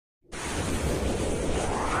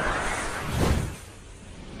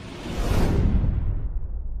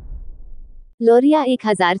लोरिया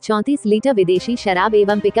 1034 litre विदेशी शराब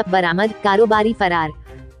एवं पिकअप बरामद, कारोबारी फरार।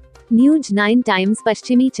 न्यूज 9 टाइम्स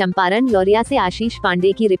पश्चिमी चंपारण लोरिया से आशीष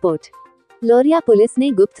पांडे की रिपोर्ट। लोरिया पुलिस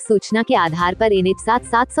ने गुप्त सूचना के आधार पर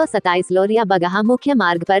एनएचस 727 लोरिया बगहा मुख्य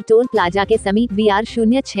मार्ग पर टोल प्लाजा के समीप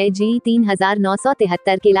BR06G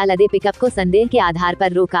 3973 केला लदे पिकअप को संदेह के आधार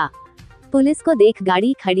पर रोका। पुलिस को देख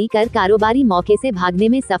गाड़ी खड़ी कर कारोबारी मौके से भागने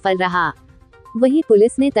में सफल रहा। वहीं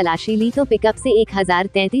पुलिस ने तलाशी ली तो पिकअप से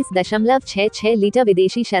 1033.66 लीटर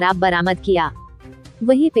विदेशी शराब बरामद किया।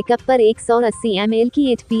 वहीं पिकअप पर 180 ml की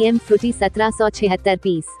 8 PM Frooti 1776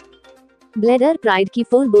 piece, bladder pride की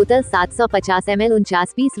फुल बोतल 750 ml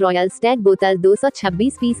 49 पीस, रॉयल स्टैग बोतल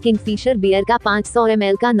 226 पीस, किंगफिशर बियर का 500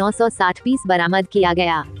 ml का 960 पीस बरामद किया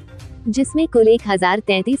गया, जिसमें कुल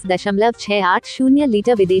 1033.680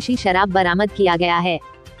 लीटर विदेशी शराब बरामद किया गया है।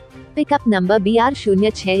 पिकअप नंबर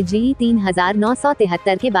BR06G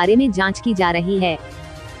 3973 के बारे में जांच की जा रही है।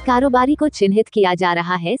 कारोबारी को चिन्हित किया जा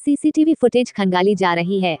रहा है। सीसीटीवी फुटेज खंगाली जा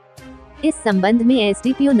रही है। इस संबंध में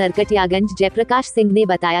एसडीपीओ नरकट जयप्रकाश सिंह ने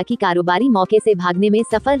बताया कि कारोबारी मौके से भागने में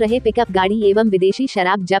सफल रहे। पिकअप गाड़ी एवं विदेशी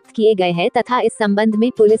शराब जब्त किए गए हैं तथा इस संबंध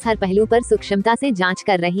में पुलिस हर पहलू पर सूक्ष्मता से जांच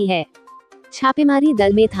कर रही है। छापेमारी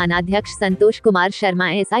दल में थानाध्यक्ष संतोष कुमार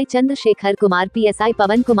शर्मा, एसआई चंद्रशेखर कुमार, पीएसआई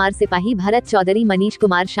पवन कुमार, सिपाही भरत चौधरी, मनीष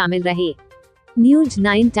कुमार शामिल रहे। News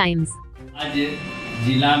 9 times. आज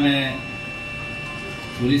जिला में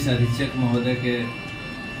पुलिस अधीक्षक महोदय के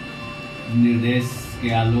निर्देश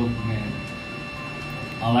के आलोक में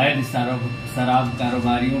अवैध शराब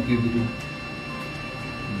कारोबारियों के विरुद्ध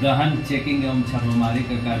गहन चेकिंग एवं छापेमारी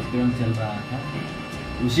का कार्यक्रम चल रहा था।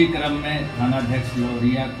 उसी क्रम में थानाध्यक्ष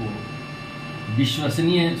लोरिया को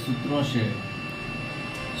विश्वसनीय सूत्रों से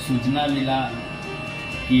सूचना मिला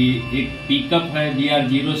कि एक पिकअप है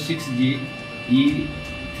BR06G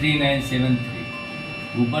 3973,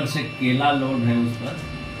 ऊपर से केला लोड है उस पर,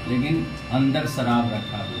 लेकिन अंदर शराब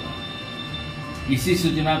रखा हुआ। इसी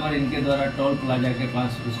सूचना पर इनके द्वारा टोल प्लाजा के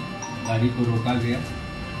पास उस गाड़ी को रोका गया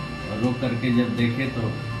और रोक करके जब देखे तो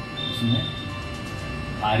उसमें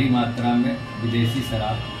भारी मात्रा में विदेशी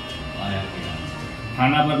शराब पाया गया।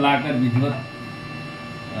 थाना पर लाकर विधिवत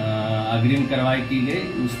अग्रिम कार्रवाई की गई।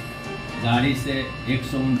 उस गाड़ी से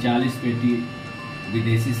 139 पेटी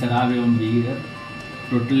विदेशी शराब एवं बियर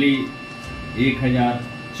टोटली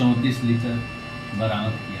 1034 लीटर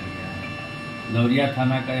बरामद किया गया है। लोरिया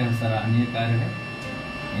थाना का यह सराहनीय कार्य है।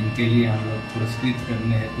 इनके लिए हम लोग पुरस्कृत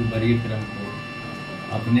करने हेतु बड़ी क्रम को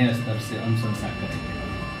अपने स्तर से अनुशंसा करेंगे।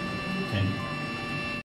 Thank you.